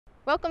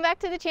Welcome back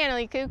to the channel,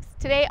 you Kookz.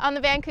 Today on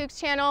the Van Kookz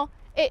channel,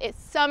 it is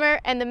summer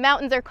and the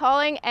mountains are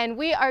calling, and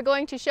we are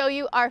going to show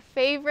you our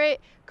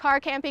favorite car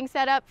camping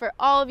setup for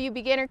all of you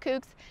beginner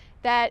Kooks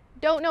that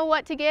don't know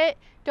what to get,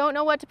 don't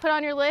know what to put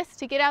on your list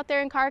to get out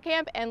there and car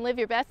camp and live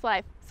your best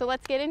life. So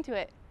let's get into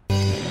it.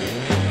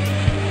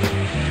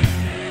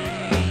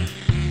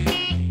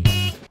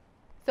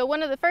 So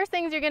one of the first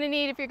things you're going to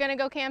need if you're going to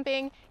go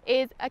camping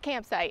is a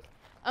campsite.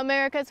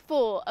 America's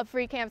full of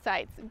free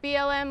campsites.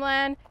 BLM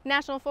land,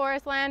 National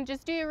Forest land,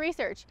 just do your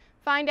research.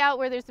 Find out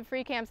where there's a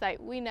free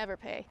campsite. We never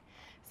pay.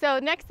 So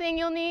next thing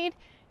you'll need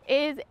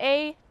is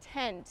a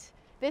tent.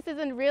 This is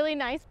a really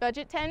nice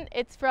budget tent.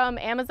 It's from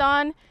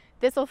Amazon.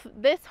 This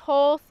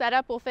whole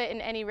setup will fit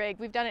in any rig.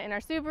 We've done it in our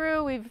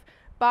Subaru. We've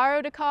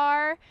borrowed a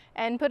car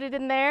and put it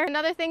in there.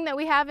 Another thing that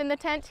we have in the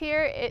tent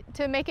here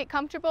to make it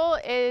comfortable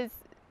is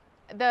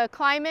the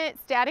Climate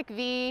Static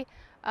V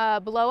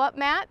blow-up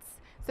mats.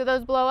 So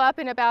those blow up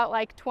in about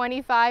like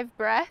 25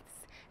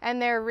 breaths,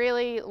 and they're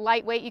really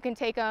lightweight. You can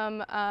take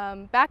them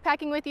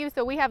backpacking with you.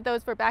 So we have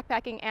those for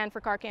backpacking and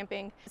for car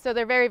camping. So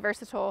they're very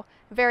versatile,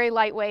 very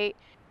lightweight.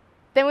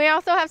 Then we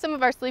also have some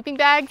of our sleeping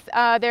bags.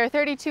 They're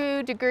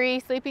 32-degree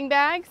sleeping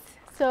bags.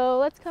 So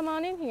let's come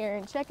on in here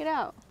and check it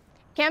out.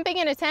 Camping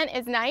in a tent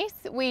is nice.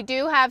 We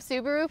do have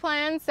Subaru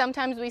plans.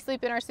 Sometimes we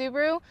sleep in our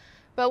Subaru.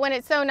 But when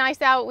it's so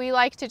nice out, we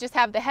like to just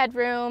have the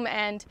headroom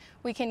and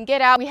we can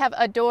get out. We have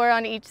a door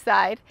on each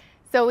side,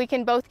 so we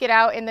can both get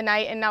out in the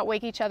night and not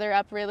wake each other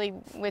up really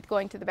with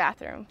going to the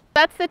bathroom.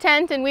 That's the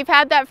tent, and we've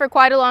had that for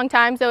quite a long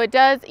time, so it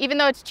does, even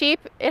though it's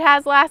cheap, it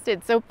has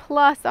lasted. So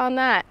plus on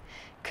that,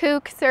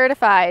 Kookz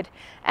certified.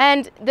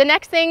 And the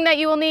next thing that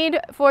you will need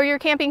for your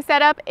camping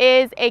setup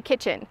is a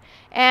kitchen.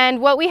 And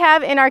what we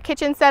have in our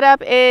kitchen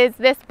setup is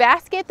this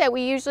basket that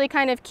we usually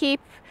kind of keep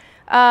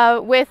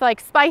with like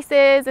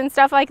spices and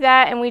stuff like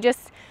that, and we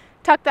just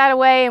tuck that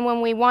away, and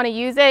when we want to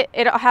use it,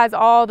 it has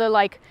all the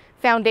like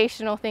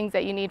foundational things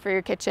that you need for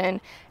your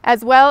kitchen,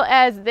 as well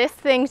as this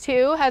thing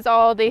too has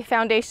all the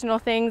foundational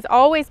things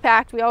always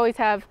packed. We always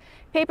have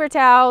paper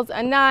towels,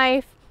 a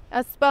knife,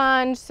 a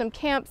sponge, some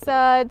camp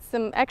suds,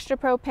 some extra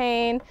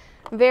propane,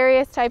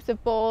 various types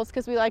of bowls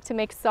because we like to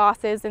make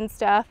sauces and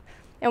stuff.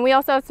 And we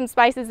also have some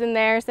spices in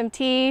there, some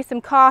tea,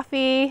 some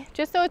coffee,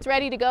 just so it's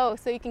ready to go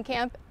so you can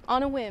camp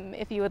on a whim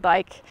if you would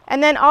like.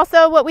 And then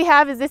also what we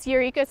have is this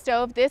Eureka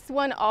stove. This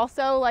one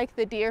also, like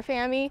the Deer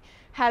family,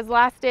 has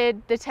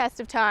lasted the test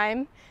of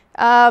time.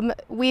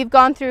 We've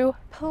gone through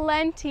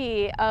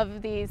plenty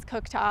of these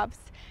cooktops,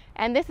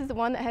 and this is the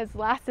one that has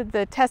lasted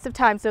the test of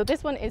time. So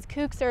this one is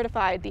Kookz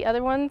certified. The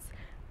other ones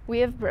we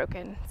have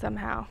broken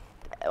somehow.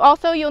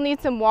 Also, you'll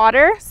need some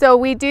water. So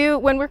we do,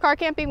 when we're car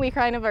camping, we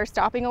kind of are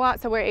stopping a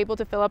lot, so we're able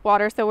to fill up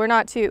water. So we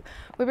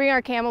bring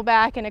our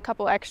Camelback and a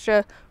couple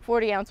extra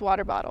 40-ounce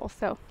water bottles.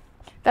 So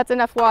that's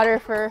enough water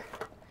for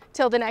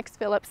till the next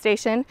fill-up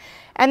station.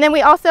 And then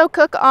we also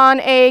cook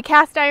on a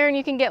cast iron.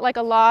 You can get like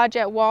a Lodge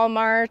at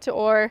Walmart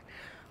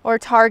or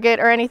Target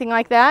or anything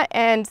like that,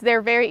 and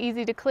they're very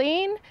easy to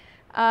clean,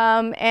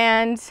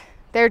 and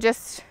they're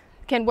just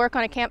can work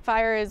on a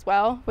campfire as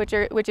well, which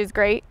is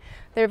great.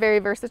 They're very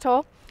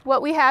versatile.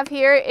 What we have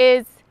here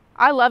is,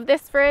 I love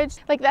this fridge.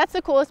 Like, that's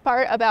the coolest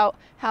part about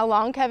how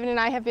long Kevin and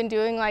I have been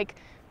doing like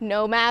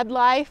nomad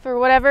life or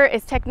whatever,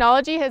 is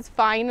technology is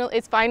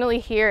finally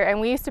here, and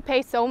we used to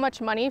pay so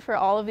much money for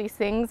all of these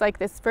things like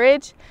this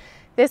fridge.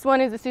 This one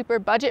is a super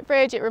budget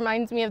fridge. It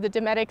reminds me of the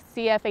Nomadik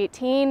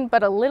CF18,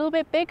 but a little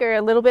bit bigger,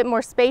 a little bit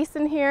more space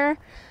in here.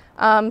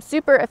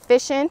 Super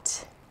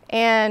efficient,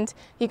 and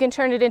you can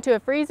turn it into a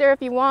freezer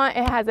if you want.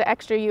 It has an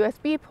extra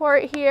USB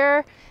port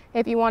here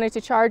if you wanted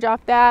to charge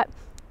off that,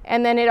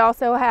 and then it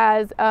also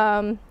has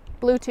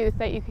Bluetooth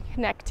that you can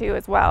connect to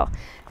as well.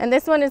 And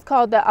this one is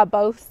called the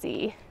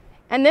Abosi.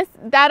 And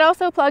that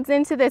also plugs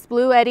into this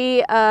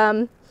Bluetti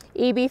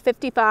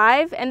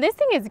EB55. And this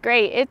thing is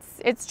great.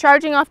 It's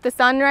charging off the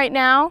sun right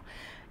now.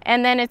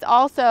 And then it's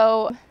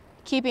also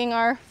keeping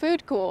our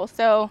food cool.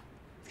 So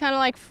it's kind of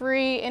like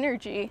free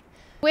energy.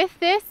 With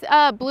this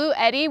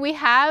Bluetti,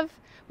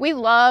 we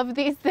love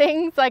these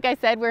things. Like I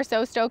said, we're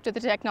so stoked with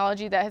the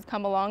technology that has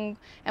come along,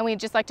 and we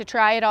just like to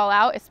try it all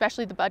out,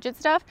 especially the budget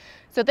stuff.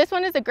 So this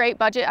one is a great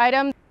budget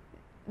item.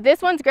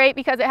 This one's great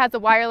because it has a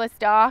wireless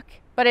dock,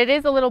 but it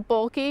is a little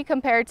bulky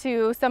compared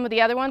to some of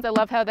the other ones. I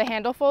love how the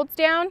handle folds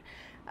down,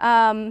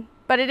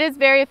 but it is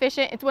very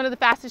efficient. It's one of the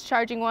fastest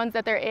charging ones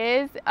that there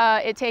is.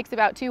 It takes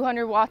about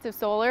 200 watts of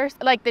solar.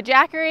 Like, the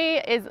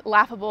Jackery is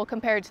laughable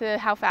compared to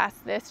how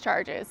fast this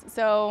charges.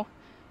 So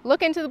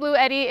look into the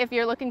Bluetti if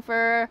you're looking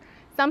for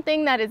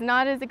something that is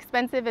not as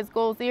expensive as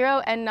Goal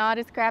Zero and not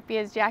as crappy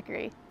as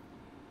Jackery.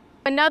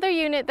 Another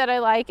unit that I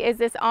like is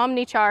this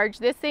Omnicharge.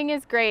 This thing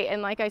is great,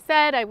 and like I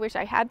said, I wish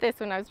I had this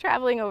when I was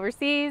traveling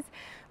overseas,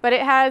 but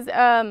it has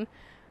a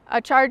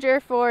charger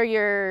for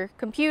your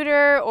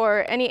computer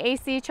or any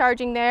AC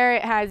charging there.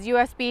 It has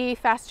USB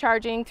fast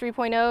charging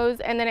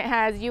 3.0s, and then it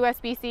has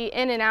USB-C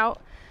in and out.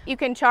 You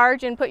can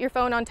charge and put your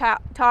phone on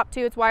top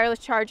too. It's wireless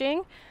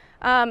charging.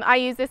 I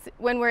use this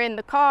when we're in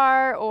the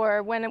car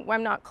or when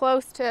I'm not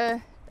close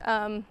to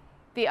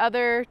the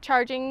other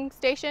charging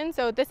station.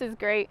 So this is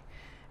great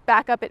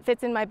backup. It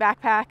fits in my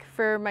backpack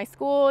for my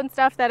school and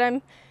stuff that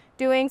I'm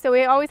doing. So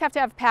we always have to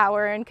have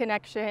power and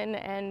connection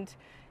and,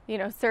 you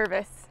know,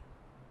 service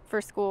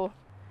for school.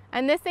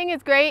 And this thing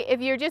is great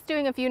if you're just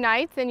doing a few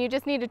nights and you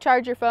just need to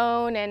charge your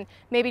phone and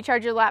maybe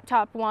charge your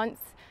laptop once.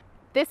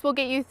 This will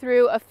get you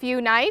through a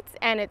few nights,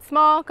 and it's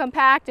small,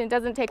 compact, and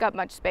doesn't take up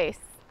much space.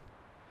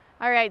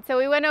 All right, so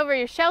we went over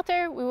your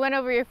shelter, we went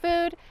over your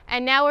food,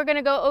 and now we're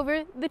gonna go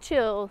over the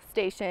chill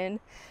station.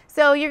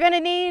 So you're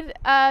gonna need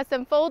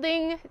some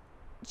folding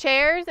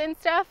chairs and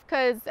stuff,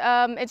 because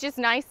it's just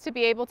nice to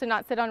be able to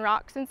not sit on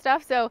rocks and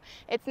stuff. So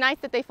it's nice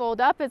that they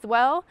fold up as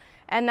well,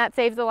 and that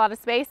saves a lot of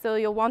space. So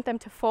you'll want them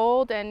to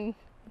fold and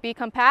be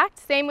compact.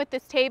 Same with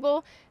this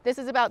table. This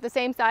is about the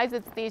same size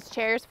as these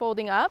chairs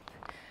folding up.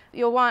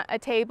 You'll want a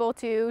table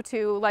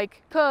to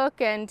like cook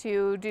and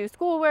to do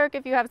schoolwork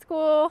if you have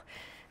school,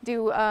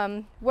 do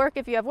work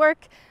if you have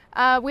work.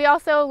 We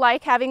also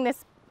like having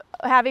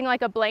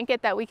like a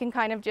blanket that we can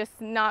kind of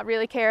just not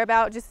really care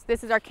about. Just,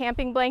 this is our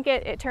camping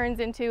blanket. It turns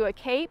into a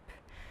cape,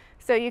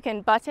 so you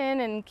can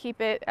button and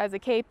keep it as a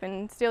cape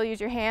and still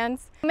use your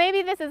hands.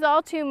 Maybe this is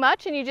all too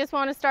much and you just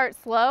want to start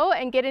slow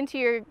and get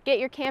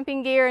your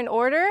camping gear in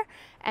order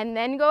and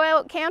then go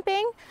out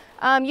camping.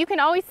 You can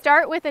always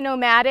start with a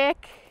Nomadik.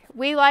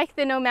 We like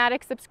the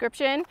Nomadik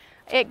subscription.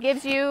 It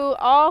gives you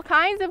all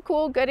kinds of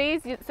cool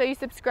goodies. So you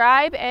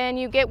subscribe and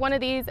you get one of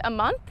these a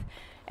month.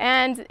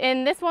 And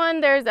in this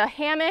one, there's a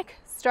hammock,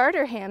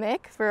 starter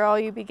hammock for all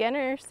you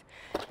beginners,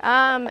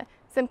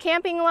 some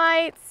camping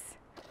lights,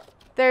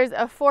 there's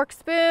a fork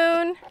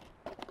spoon,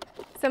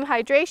 some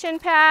hydration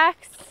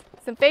packs,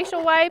 some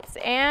facial wipes,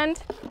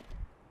 and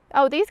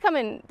oh, these come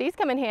in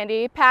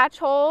handy. Patch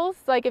holes,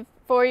 like if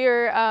for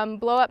your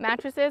blow up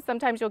mattresses,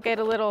 sometimes you'll get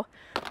a little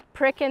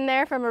prick in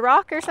there from a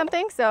rock or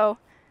something, so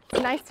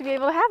it's nice to be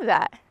able to have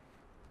that.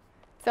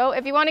 So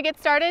if you want to get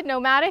started,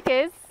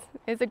 Nomadik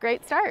is a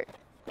great start.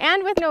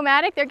 And with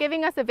Nomadik, they're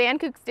giving us a Van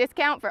Kookz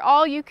discount for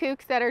all you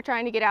kooks that are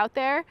trying to get out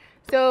there.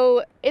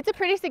 So it's a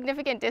pretty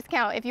significant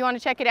discount if you want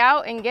to check it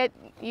out and get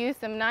you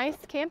some nice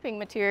camping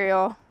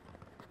material.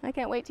 I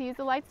can't wait to use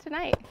the lights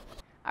tonight.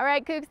 All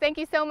right, kooks, thank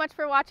you so much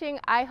for watching.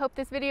 I hope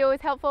this video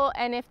was helpful,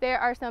 and if there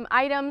are some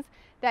items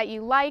that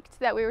you liked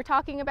that we were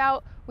talking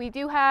about, we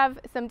do have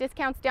some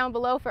discounts down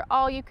below for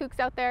all you kooks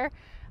out there.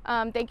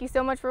 Thank you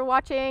so much for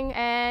watching.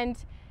 And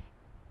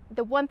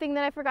the one thing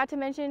that I forgot to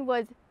mention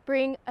was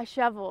bring a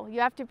shovel. You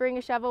have to bring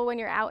a shovel when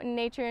you're out in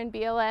nature in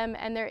BLM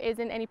and there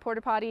isn't any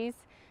porta potties.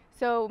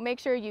 So make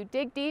sure you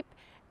dig deep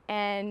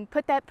and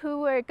put that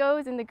poo where it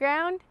goes in the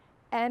ground,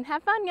 and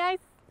have fun, guys.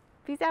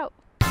 Peace out.